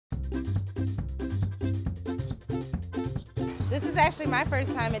This is actually my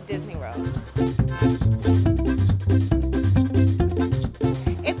first time at Disney World.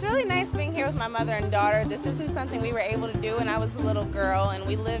 It's really nice being here with my mother and daughter. This isn't something we were able to do when I was a little girl, and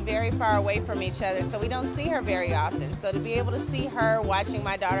we live very far away from each other, so we don't see her very often. So to be able to see her watching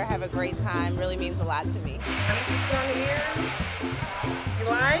my daughter have a great time really means a lot to me. I need to put on the ears. You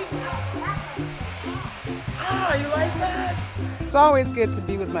like? Oh, you like that? It's always good to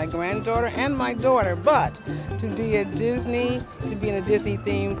be with my granddaughter and my daughter, but to be at Disney, to be in a Disney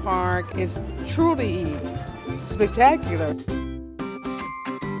theme park, it's truly spectacular.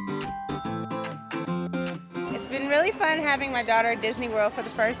 It's been really fun having my daughter at Disney World for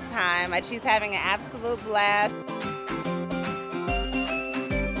the first time. She's having an absolute blast.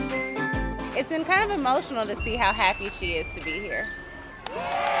 It's been kind of emotional to see how happy she is to be here.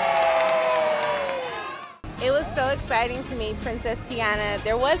 It was so exciting to meet Princess Tiana.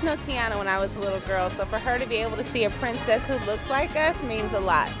 There was no Tiana when I was a little girl, so for her to be able to see a princess who looks like us means a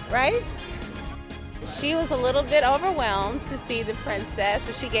lot, right? She was a little bit overwhelmed to see the princess,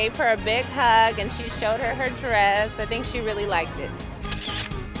 but she gave her a big hug and she showed her her dress. I think she really liked it.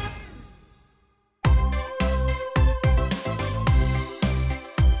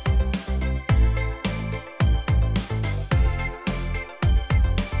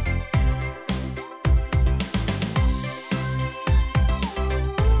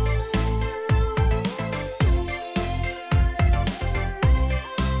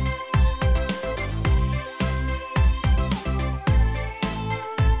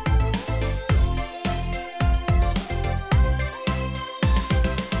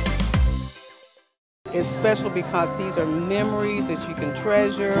 It's special because these are memories that you can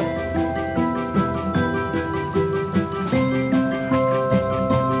treasure.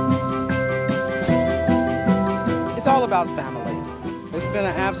 It's all about family. It's been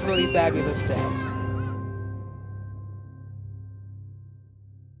an absolutely fabulous day.